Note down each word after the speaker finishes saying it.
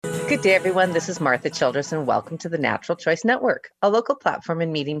Good day, everyone. This is Martha Childress, and welcome to the Natural Choice Network, a local platform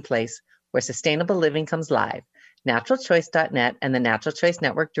and meeting place where sustainable living comes live. Naturalchoice.net and the Natural Choice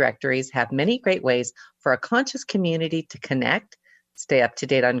Network directories have many great ways for a conscious community to connect, stay up to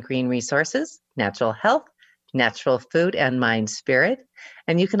date on green resources, natural health, natural food, and mind spirit.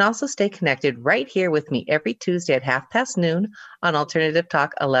 And you can also stay connected right here with me every Tuesday at noon on Alternative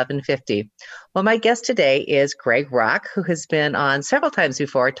Talk 1150. Well, my guest today is Greg Rock, who has been on several times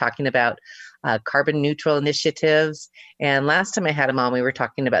before talking about carbon neutral initiatives. And last time I had him on, we were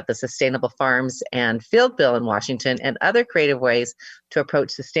talking about the Sustainable Farms and Field Bill in Washington and other creative ways to approach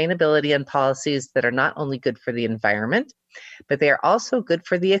sustainability and policies that are not only good for the environment, but they are also good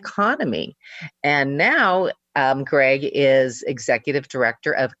for the economy. And now Greg is Executive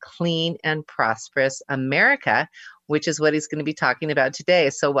Director of Clean and Prosperous America, which is what he's going to be talking about today.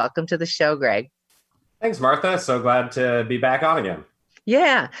 So welcome to the show, Greg. Thanks, Martha. So glad to be back on again.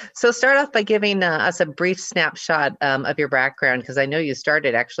 Yeah. So start off by giving us a brief snapshot of your background, because I know you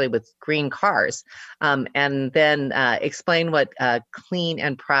started actually with green cars, and then explain what Clean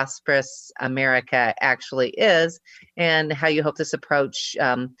and Prosperous America actually is and how you hope this approach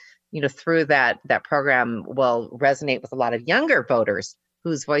through that program will resonate with a lot of younger voters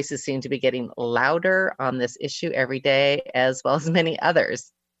whose voices seem to be getting louder on this issue every day, as well as many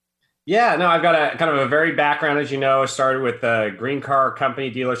others. Yeah, no, I've got a kind of a varied background. As you know, I started with a green car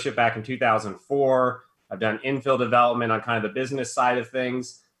company dealership back in 2004. I've done infill development on kind of the business side of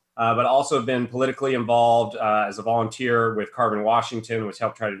things, but also been politically involved as a volunteer with Carbon Washington, which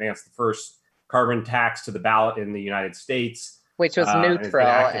helped try to advance the first carbon tax to the ballot in the United States. Which was neutral,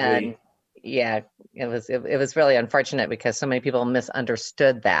 and yeah, it was really unfortunate because so many people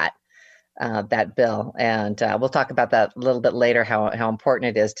misunderstood that bill, and we'll talk about that a little bit later. How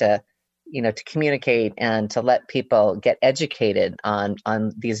important it is to communicate and to let people get educated on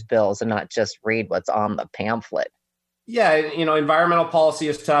these bills and not just read what's on the pamphlet. Yeah, environmental policy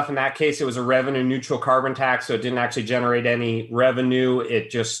is tough. In that case, it was a revenue neutral carbon tax, so it didn't actually generate any revenue.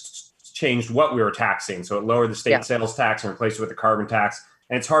 It just changed what we were taxing. So it lowered the state sales tax and replaced it with a carbon tax.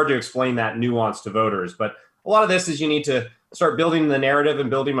 And it's hard to explain that nuance to voters. But a lot of this is you need to start building the narrative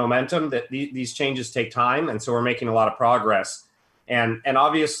and building momentum that these changes take time. And so we're making a lot of progress. And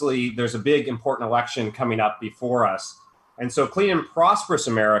obviously, there's a big, important election coming up before us. And so Clean and Prosperous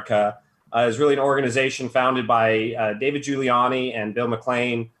America is really an organization founded by David Giuliani and Bill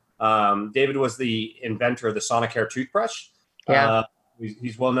McLean. David was the inventor of the Sonicare toothbrush. Yeah.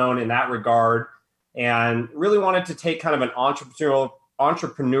 He's well known in that regard, and really wanted to take kind of an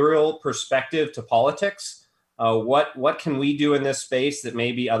entrepreneurial perspective to politics. What can we do in this space that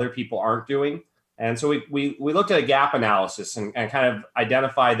maybe other people aren't doing? And so we looked at a gap analysis and kind of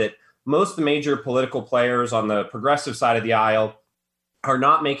identified that most of the major political players on the progressive side of the aisle are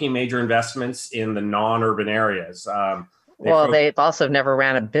not making major investments in the non-urban areas. They've also never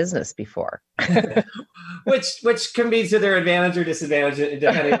ran a business before. which can be to their advantage or disadvantage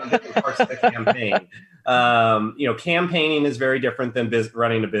depending on different parts of the campaign. Campaigning is very different than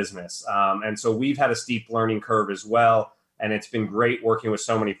running a business. And so we've had a steep learning curve as well. And it's been great working with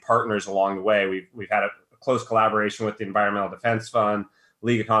so many partners along the way. We've had a close collaboration with the Environmental Defense Fund,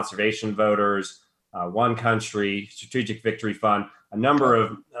 League of Conservation Voters, One Country, Strategic Victory Fund, a number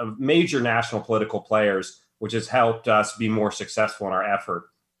of major national political players, which has helped us be more successful in our effort.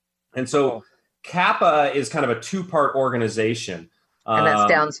 And so CAPA is kind of a two-part organization. And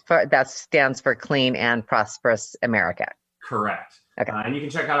that stands for Clean and Prosperous America. Correct. Okay. And you can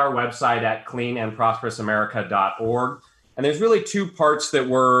check out our website at cleanandprosperousamerica.org. And there's really two parts that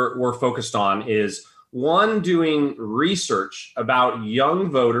we're focused on. Is one, doing research about young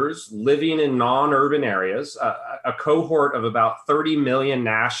voters living in non-urban areas, a cohort of about 30 million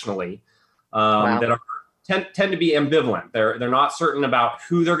nationally that tend to be ambivalent. They're not certain about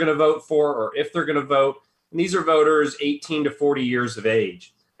who they're going to vote for or if they're going to vote. And these are voters 18 to 40 years of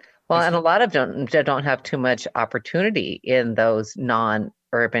age. Well, and a lot of them don't have too much opportunity in those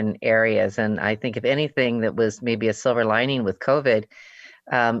non-urban areas. And I think if anything that was maybe a silver lining with COVID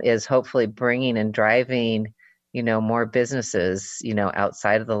is hopefully bringing and driving, more businesses,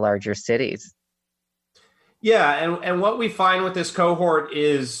 outside of the larger cities. Yeah, and what we find with this cohort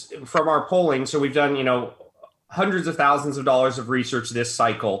is from our polling, so we've done, hundreds of thousands of dollars of research this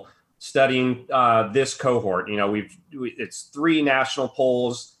cycle studying this cohort. It's 3 national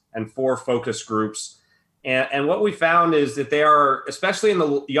polls and 4 focus groups. And what we found is that they are, especially in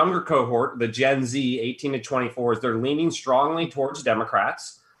the younger cohort, the Gen Z, 18 to 24s, they're leaning strongly towards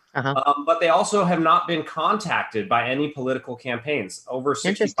Democrats. But they also have not been contacted by any political campaigns. Over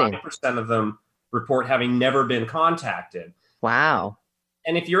 65% of them report having never been contacted. Wow.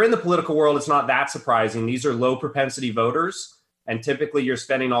 And if you're in the political world, it's not that surprising. These are low propensity voters. And typically you're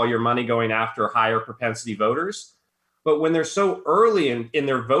spending all your money going after higher propensity voters. But when they're so early in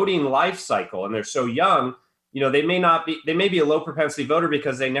their voting life cycle and they're so young, they may be a low propensity voter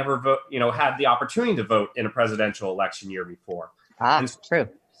because they never had the opportunity to vote in a presidential election year before. And so true.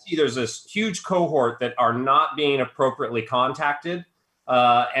 There's this huge cohort that are not being appropriately contacted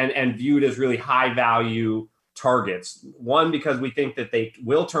and viewed as really high value targets. One, because we think that they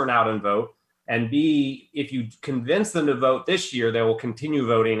will turn out and vote. And B, if you convince them to vote this year, they will continue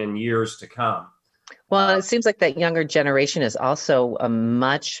voting in years to come. Well, it seems like that younger generation is also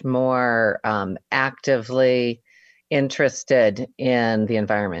much more actively interested in the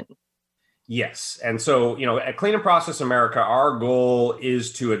environment. Yes. And so, at Clean and Prosperous America, our goal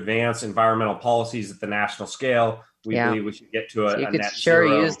is to advance environmental policies at the national scale. We believe we should get to a net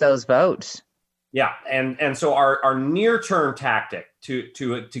zero. Use those votes. Yeah. And so our near-term tactic to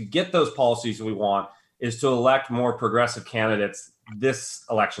get those policies we want is to elect more progressive candidates this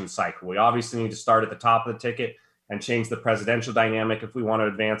election cycle. We obviously need to start at the top of the ticket and change the presidential dynamic if we want to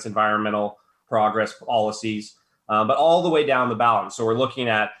advance environmental progress policies, but all the way down the ballot. So we're looking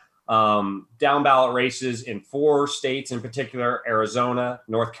at down ballot races in 4 states in particular: Arizona,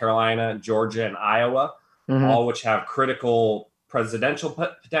 North Carolina, Georgia, and Iowa, all which have critical presidential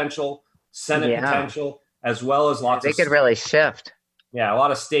potential, Senate potential, as well as lots of... They could really shift. Yeah, a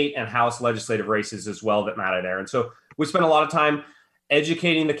lot of state and House legislative races as well that matter there. And so we spent a lot of time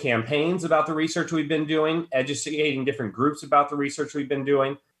educating the campaigns about the research we've been doing, educating different groups about the research we've been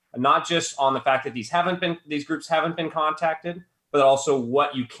doing, and not just on the fact that these groups haven't been contacted, but also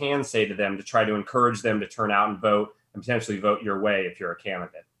what you can say to them to try to encourage them to turn out and vote and potentially vote your way if you're a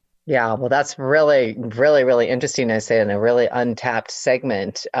candidate. Yeah, well, that's really, really, really interesting, I say, and a really untapped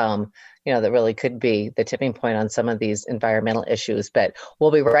segment, that really could be the tipping point on some of these environmental issues. But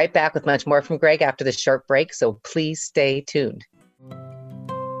we'll be right back with much more from Greg after this short break, so please stay tuned.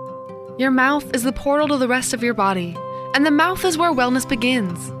 Your mouth is the portal to the rest of your body, and the mouth is where wellness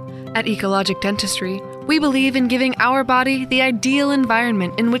begins. At Ecologic Dentistry, we believe in giving our body the ideal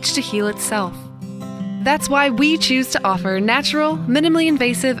environment in which to heal itself. That's why we choose to offer natural, minimally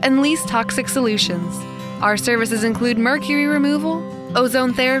invasive, and least toxic solutions. Our services include mercury removal,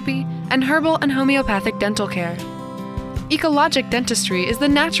 ozone therapy, and herbal and homeopathic dental care. Ecologic Dentistry is the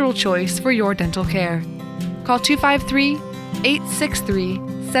natural choice for your dental care. Call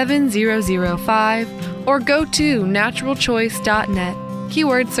 253-863-7005 or go to naturalchoice.net.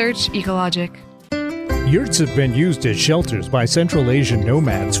 Keyword search Ecologic. Yurts have been used as shelters by Central Asian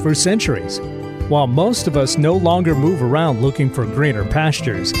nomads for centuries. While most of us no longer move around looking for greener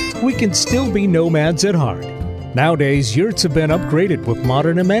pastures, we can still be nomads at heart. Nowadays, yurts have been upgraded with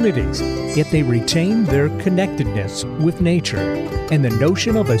modern amenities, yet they retain their connectedness with nature and the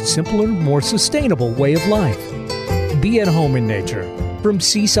notion of a simpler, more sustainable way of life. Be at home in nature. From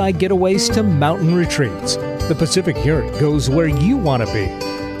seaside getaways to mountain retreats, the Pacific Yurt goes where you want to be.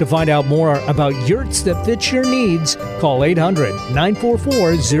 To find out more about yurts that fit your needs, call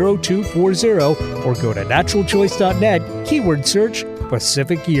 800-944-0240 or go to naturalchoice.net, keyword search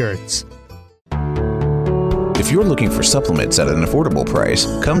Pacific Yurts. If you're looking for supplements at an affordable price,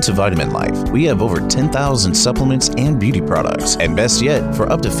 come to Vitamin Life. We have over 10,000 supplements and beauty products, and best yet,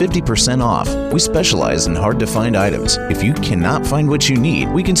 for up to 50% off. We specialize in hard-to-find items. If you cannot find what you need,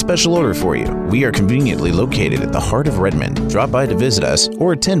 we can special order for you. We are conveniently located at the heart of Redmond. Drop by to visit us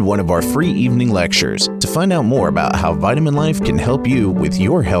or attend one of our free evening lectures. To find out more about how Vitamin Life can help you with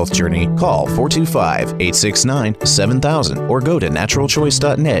your health journey, call 425-869-7000 or go to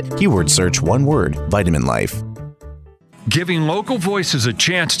naturalchoice.net, keyword search one word, Vitamin Life. Giving local voices a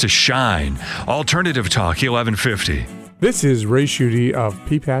chance to shine. Alternative Talk 1150. This is Ray Schutte of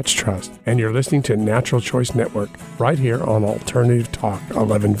Peapatch Trust, and you're listening to Natural Choice Network right here on Alternative Talk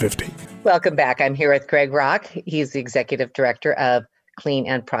 1150. Welcome back. I'm here with Greg Rock. He's the Executive Director of Clean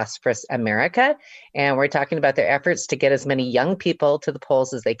and Prosperous America, and we're talking about their efforts to get as many young people to the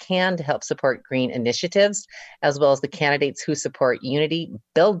polls as they can to help support green initiatives, as well as the candidates who support unity,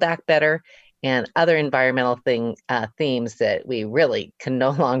 build back better, and other environmental themes that we really can no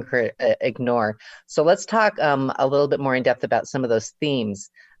longer ignore. So let's talk a little bit more in depth about some of those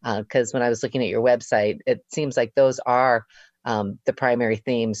themes, because when I was looking at your website, it seems like those are the primary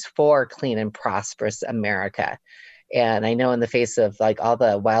themes for Clean and Prosperous America. And I know in the face of like all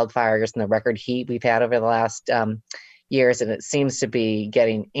the wildfires and the record heat we've had over the last years, and it seems to be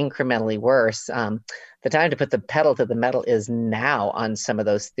getting incrementally worse, the time to put the pedal to the metal is now on some of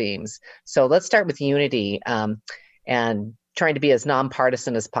those themes. So let's start with unity and trying to be as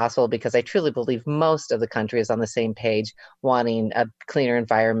nonpartisan as possible, because I truly believe most of the country is on the same page, wanting a cleaner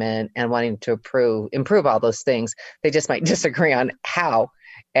environment and wanting to improve all those things. They just might disagree on how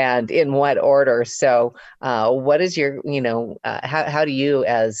and in what order. So what is your, how do you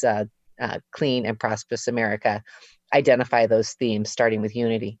as Clean and Prosperous America identify those themes, starting with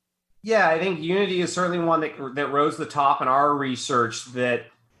unity? Yeah, I think unity is certainly one that rose to the top in our research, that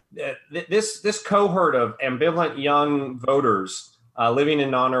this cohort of ambivalent young voters living in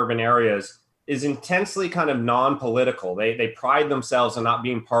non-urban areas is intensely kind of non-political. They pride themselves on not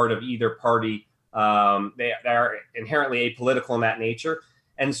being part of either party. They are inherently apolitical in that nature.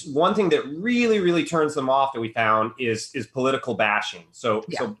 And one thing that really, really turns them off that we found is political bashing. So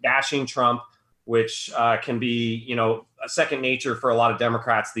bashing Trump, which can be, a second nature for a lot of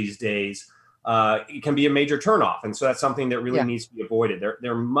Democrats these days. It can be a major turnoff. And so that's something that really needs to be avoided.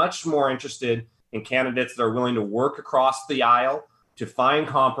 They're much more interested in candidates that are willing to work across the aisle to find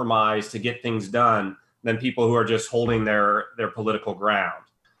compromise to get things done than people who are just holding their political ground.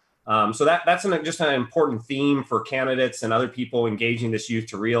 So that's just an important theme for candidates and other people engaging this youth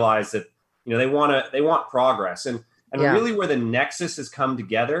to realize that, they want progress. And really where the nexus has come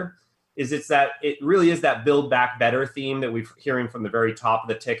together is it really is that Build Back Better theme that we're hearing from the very top of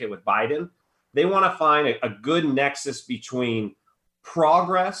the ticket with Biden. They want to find a good nexus between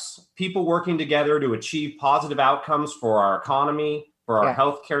progress, people working together to achieve positive outcomes for our economy, for our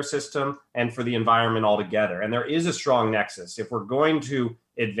healthcare system, and for the environment altogether. And there is a strong nexus. If we're going to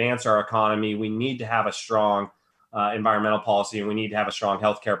advance our economy, we need to have a strong environmental policy, and we need to have a strong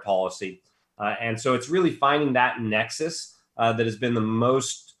healthcare policy. And so it's really finding that nexus that has been the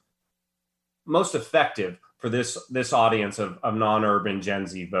most effective for this audience of non-urban Gen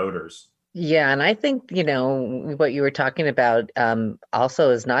Z voters. Yeah, and I think, what you were talking about also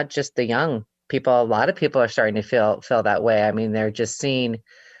is not just the young people. A lot of people are starting to feel that way. I mean, they're just seeing,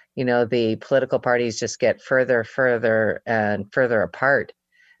 the political parties just get further and further apart.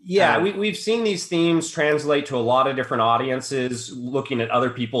 Yeah, we've seen these themes translate to a lot of different audiences, looking at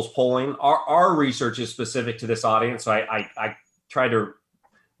other people's polling. Our research is specific to this audience, so I try to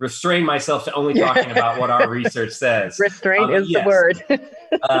restrain myself to only talking about what our research says. Restraint is the word.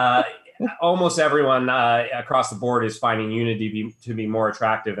 Almost everyone across the board is finding unity to be more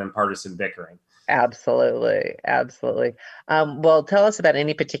attractive than partisan bickering. Absolutely. Well, tell us about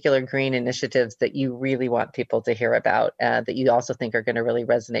any particular green initiatives that you really want people to hear about, that you also think are going to really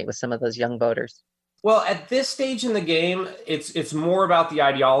resonate with some of those young voters. Well, at this stage in the game, it's more about the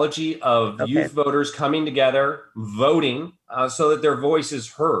ideology of youth voters coming together, voting, so that their voice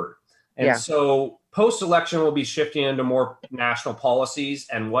is heard. And so post-election, we'll be shifting into more national policies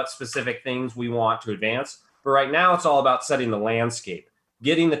and what specific things we want to advance. But right now, it's all about setting the landscape,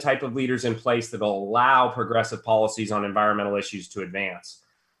 getting the type of leaders in place that will allow progressive policies on environmental issues to advance.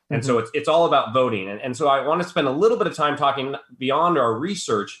 And so it's all about voting. And so I want to spend a little bit of time talking beyond our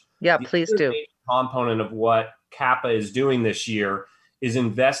research. Yeah, please do. Component of what CAPA is doing this year is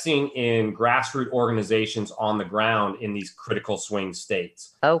investing in grassroots organizations on the ground in these critical swing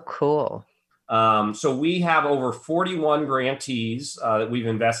states. Oh, cool. So we have over 41 grantees that we've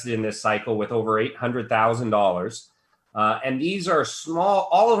invested in this cycle with over $800,000. And these are small,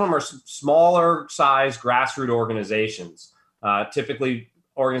 all of them are smaller size grassroots organizations, typically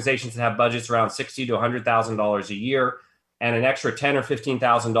organizations that have budgets around $60,000 to $100,000 a year. And an extra $10,000 or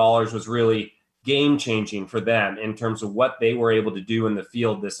 $15,000 was really game changing for them in terms of what they were able to do in the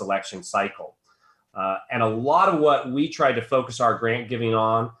field this election cycle. And a lot of what we tried to focus our grant giving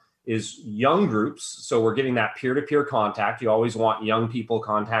on is young groups. So we're getting that peer-to-peer contact. You always want young people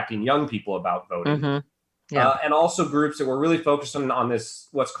contacting young people about voting. And also groups that were really focused on this,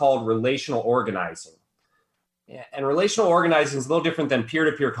 what's called relational organizing. And relational organizing is a little different than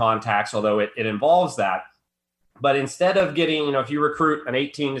peer-to-peer contacts, although it involves that. But instead of getting, if you recruit an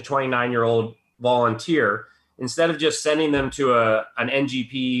 18 to 29-year-old volunteer, instead of just sending them to an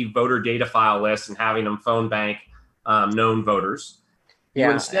NGP voter data file list and having them phone bank known voters, you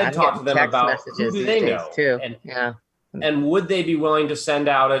instead talk to them about who do they know too. And would they be willing to send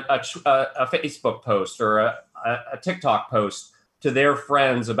out a Facebook post or a TikTok post to their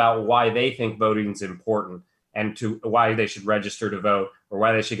friends about why they think voting is important and to why they should register to vote or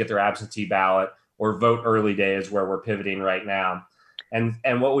why they should get their absentee ballot or vote early day is where we're pivoting right now.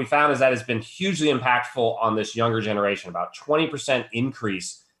 And what we found is that has been hugely impactful on this younger generation, about 20%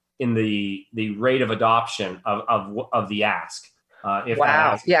 increase in the rate of adoption of the ask.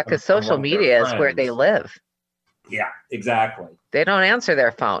 Wow. Yeah, because social media is where they live. Yeah, exactly. They don't answer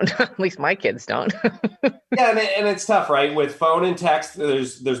their phone. At least my kids don't. Yeah, and it's tough, right? With phone and text,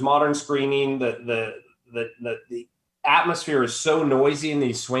 there's modern screening. The atmosphere is so noisy in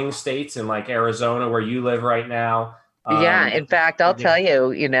these swing states in like Arizona where you live right now. Yeah, in fact, I'll tell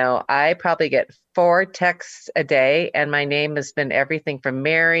you, I probably get 4 texts a day, and my name has been everything from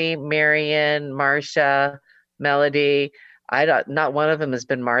Mary, Marion, Marcia, Melody. Not one of them has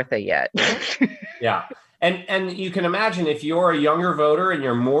been Martha yet. Yeah. And you can imagine if you're a younger voter and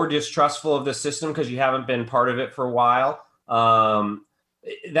you're more distrustful of the system because you haven't been part of it for a while,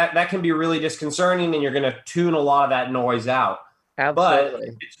 that can be really disconcerting, and you're going to tune a lot of that noise out. Absolutely.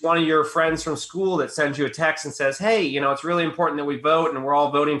 But it's one of your friends from school that sends you a text and says, hey, it's really important that we vote, and we're all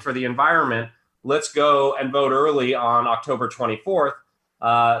voting for the environment. Let's go and vote early on October 24th.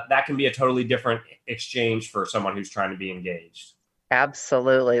 That can be a totally different exchange for someone who's trying to be engaged.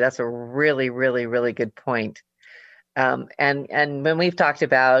 Absolutely. That's a really, really, really good point. And when we've talked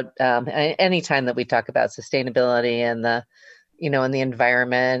about any time that we talk about sustainability and and the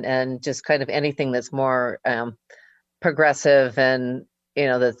environment and just kind of anything that's more progressive and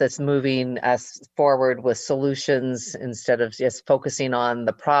that's moving us forward with solutions instead of just focusing on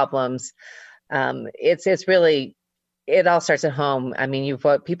the problems, it's really, it all starts at home. I mean,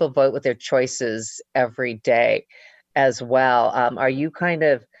 people vote with their choices every day as well. Are you kind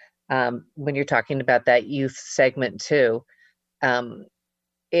of, when you're talking about that youth segment too,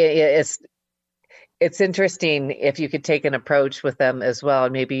 it's interesting if you could take an approach with them as well,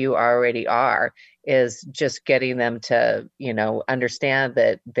 and maybe you already are, is just getting them to, understand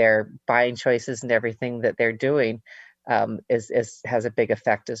that their buying choices and everything that they're doing has a big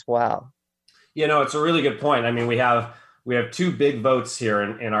effect as well. It's a really good point. I mean, we have 2 big votes here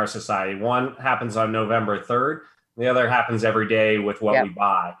in our society. One happens on November 3rd. The other happens every day with what we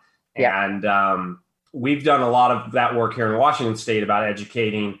buy. And we've done a lot of that work here in Washington State about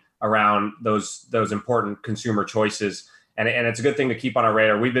educating around those important consumer choices. And it's a good thing to keep on our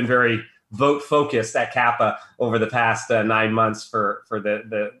radar. We've been very vote focused at CAPA over the past 9 months for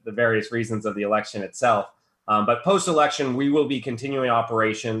the various reasons of the election itself. But post-election, we will be continuing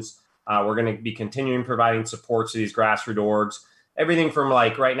operations. We're going to be continuing providing support to these grassroots orgs. Everything from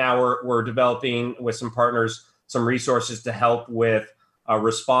right now, we're developing with some partners some resources to help with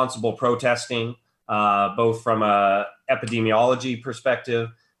responsible protesting, both from a epidemiology perspective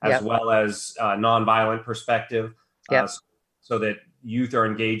as well as a nonviolent perspective, so that youth are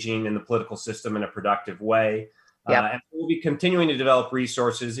engaging in the political system in a productive way. And we'll be continuing to develop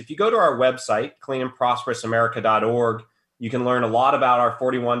resources. If you go to our website, cleanandprosperousamerica.org, you can learn a lot about our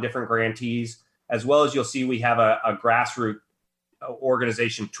 41 different grantees, as well as you'll see we have a grassroots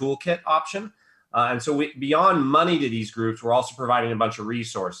organization toolkit option. And so beyond money to these groups, we're also providing a bunch of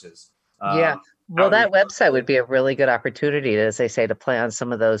resources. Well, that website would be a really good opportunity, as they say, to play on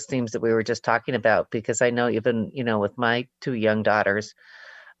some of those themes that we were just talking about, because I know even, with my 2 young daughters,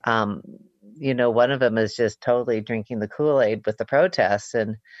 one of them is just totally drinking the Kool-Aid with the protests.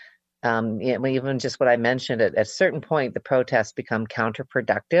 And even just what I mentioned, at a certain point, the protests become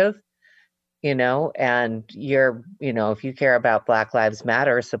counterproductive. And if you care about Black Lives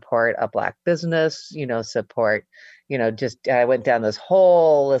Matter, support a Black business, support, I went down this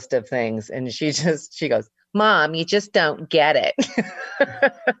whole list of things, and she goes, Mom, you just don't get it.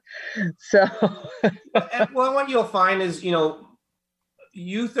 So. Well, what you'll find is,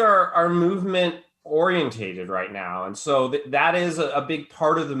 youth are movement orientated right now. And so that is a big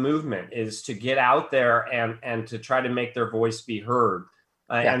part of the movement, is to get out there and to try to make their voice be heard.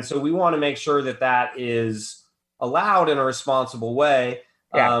 And so we want to make sure that is allowed in a responsible way,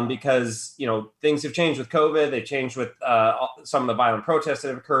 because, things have changed with COVID. They've changed with some of the violent protests that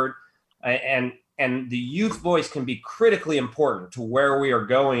have occurred. And the youth voice can be critically important to where we are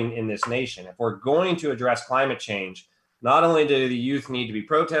going in this nation. If we're going to address climate change, not only do the youth need to be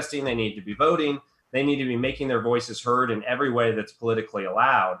protesting, they need to be voting, they need to be making their voices heard in every way that's politically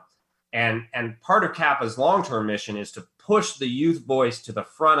allowed. And part of CAPA's long-term mission is to push the youth voice to the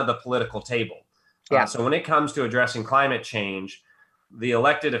front of the political table. So when it comes to addressing climate change, the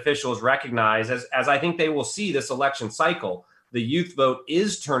elected officials recognize, as I think they will see this election cycle, the youth vote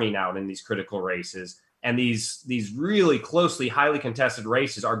is turning out in these critical races. And these really closely, highly contested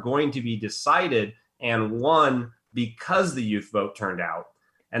races are going to be decided and won because the youth vote turned out.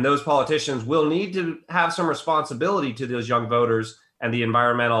 And those politicians will need to have some responsibility to those young voters and the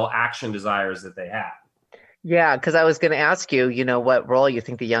environmental action desires that they have. Yeah, because I was going to ask you, what role you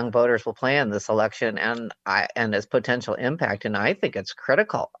think the young voters will play in this election and its potential impact. And I think it's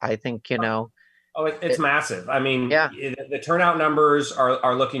critical. I think, it's massive. I mean, the turnout numbers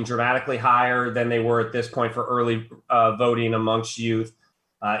are looking dramatically higher than they were at this point for early voting amongst youth.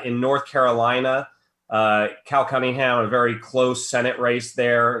 In North Carolina, Cal Cunningham, a very close Senate race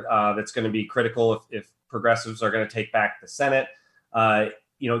there that's going to be critical if progressives are going to take back the Senate.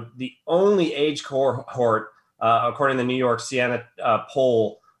 The only age cohort, according to the New York Siena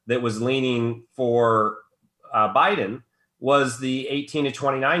poll, that was leaning for Biden was the 18 to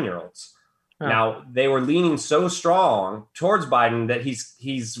 29-year-olds. Oh. Now, they were leaning so strong towards Biden that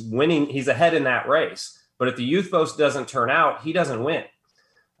he's winning. He's ahead in that race. But if the youth vote doesn't turn out, he doesn't win.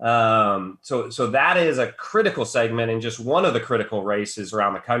 So that is a critical segment and just one of the critical races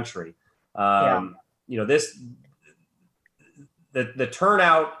around the country. The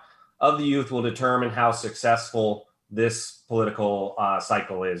turnout of the youth will determine how successful this political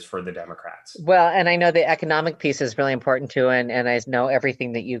cycle is for the Democrats. Well, and I know the economic piece is really important too, and I know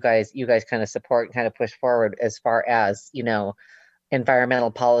everything that you guys kind of support and kind of push forward as far as,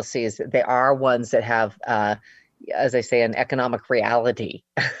 environmental policies. They are ones that have, as I say, an economic reality.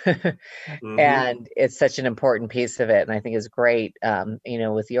 Mm-hmm. And it's such an important piece of it. And I think it's great,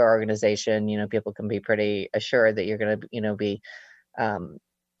 with your organization, people can be pretty assured that you're going to, be,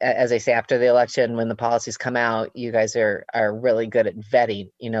 as I say, after the election, when the policies come out, you guys are really good at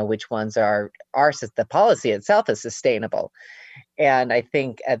vetting, which ones are the policy itself is sustainable. And I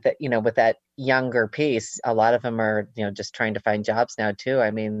think with that younger piece, a lot of them are, just trying to find jobs now too.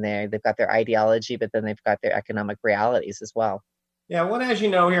 I mean, they've got their ideology, but then they've got their economic realities as well. Yeah, well, as you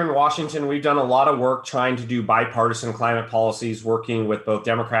know, here in Washington, we've done a lot of work trying to do bipartisan climate policies, working with both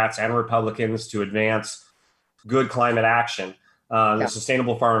Democrats and Republicans to advance good climate action. The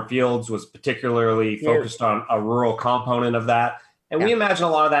Sustainable Farm and Fields was particularly focused on a rural component of that. And we imagine a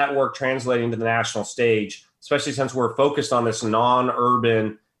lot of that work translating to the national stage, especially since we're focused on this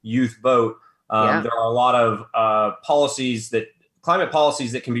non-urban youth vote. There are a lot of climate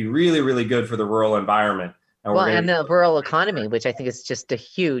policies that can be really, really good for the rural environment. And the rural economy, which I think is just a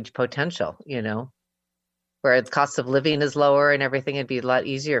huge potential, where the cost of living is lower and everything, it'd be a lot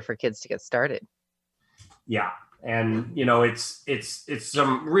easier for kids to get started. Yeah. And, it's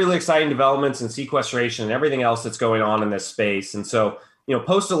some really exciting developments in sequestration and everything else that's going on in this space. And so,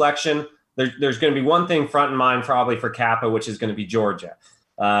 post-election, there's going to be one thing front in mind probably for CAPA, which is going to be Georgia.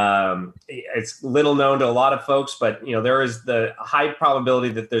 It's little known to a lot of folks, but, there is the high probability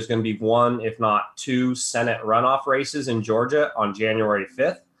that there's going to be one, if not two, Senate runoff races in Georgia on January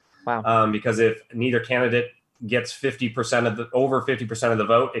 5th. Wow. Because if neither candidate gets over 50% of the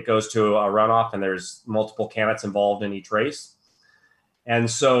vote, it goes to a runoff, and there's multiple candidates involved in each race. And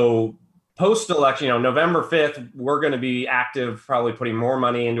so post-election, November 5th, we're going to be active, probably putting more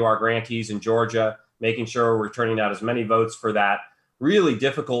money into our grantees in Georgia, making sure we're turning out as many votes for that really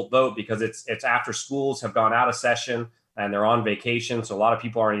difficult vote, because it's after schools have gone out of session and they're on vacation. So a lot of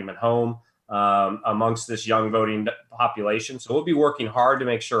people aren't even home amongst this young voting population. So we'll be working hard to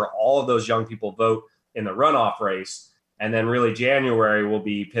make sure all of those young people vote in the runoff race. And then really January, we'll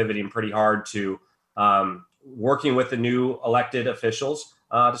be pivoting pretty hard to working with the new elected officials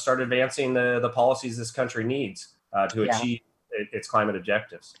to start advancing the policies this country needs to achieve its climate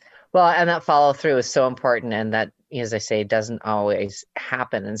objectives. Well, and that follow through is so important. And that, as I say, doesn't always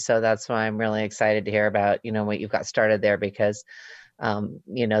happen. And so that's why I'm really excited to hear about, what you've got started there, because,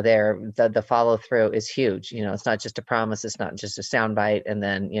 the follow through is huge. It's not just a promise. It's not just a soundbite. And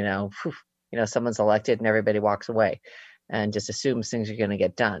then, someone's elected and everybody walks away and just assumes things are going to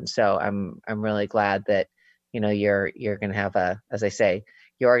get done. So I'm really glad that, you're going to have as I say,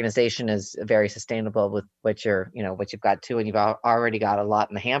 your organization is very sustainable with what you've got to, and you've already got a lot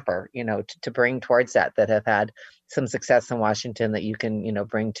in the hamper, to bring towards that have had some success in Washington that you can,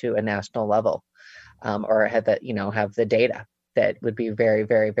 bring to a national level, or have the data that would be very,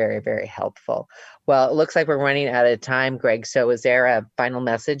 very, very, very helpful. Well, it looks like we're running out of time, Greg. So is there a final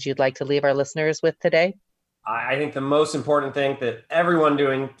message you'd like to leave our listeners with today? I think the most important thing that everyone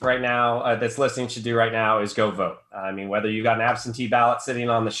doing right now that's listening should do right now is go vote. I mean, whether you got an absentee ballot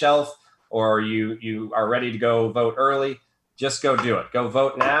sitting on the shelf or you are ready to go vote early, just go do it. Go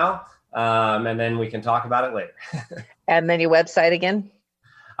vote now, and then we can talk about it later. And then your website again?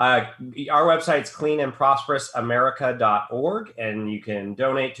 Our website's cleanandprosperousamerica.org, and you can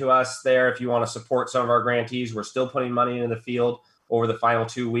donate to us there if you want to support some of our grantees. We're still putting money into the field over the final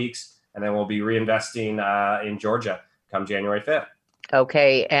 2 weeks, and then we'll be reinvesting in Georgia come January 5th.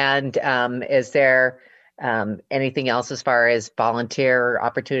 Okay. And is there anything else as far as volunteer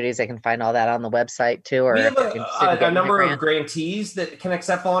opportunities? I can find all that on the website too. Or we have a number of grantees that can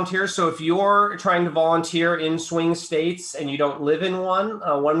accept volunteers. So if you're trying to volunteer in swing states and you don't live in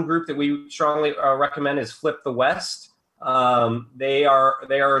one group that we strongly recommend is Flip the West. They are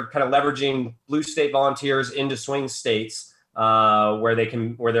kind of leveraging blue state volunteers into swing states where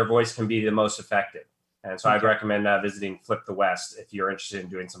their voice can be the most effective. And so I'd recommend visiting Flip the West if you're interested in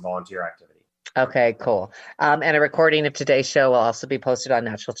doing some volunteer activity. Okay, cool. And a recording of today's show will also be posted on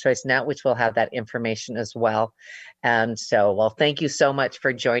Natural Choice Net, which will have that information as well. And so, well, thank you so much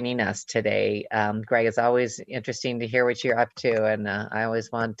for joining us today. Greg, it's always interesting to hear what you're up to. And I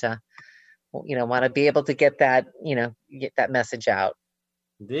always want to, want to be able to get that, get that message out.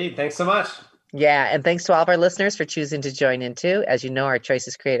 Indeed. Thanks so much. Yeah, and thanks to all of our listeners for choosing to join in too. As you know, our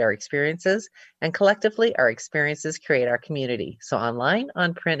choices create our experiences, and collectively, our experiences create our community. So online,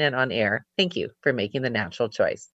 on print, and on air, thank you for making the natural choice.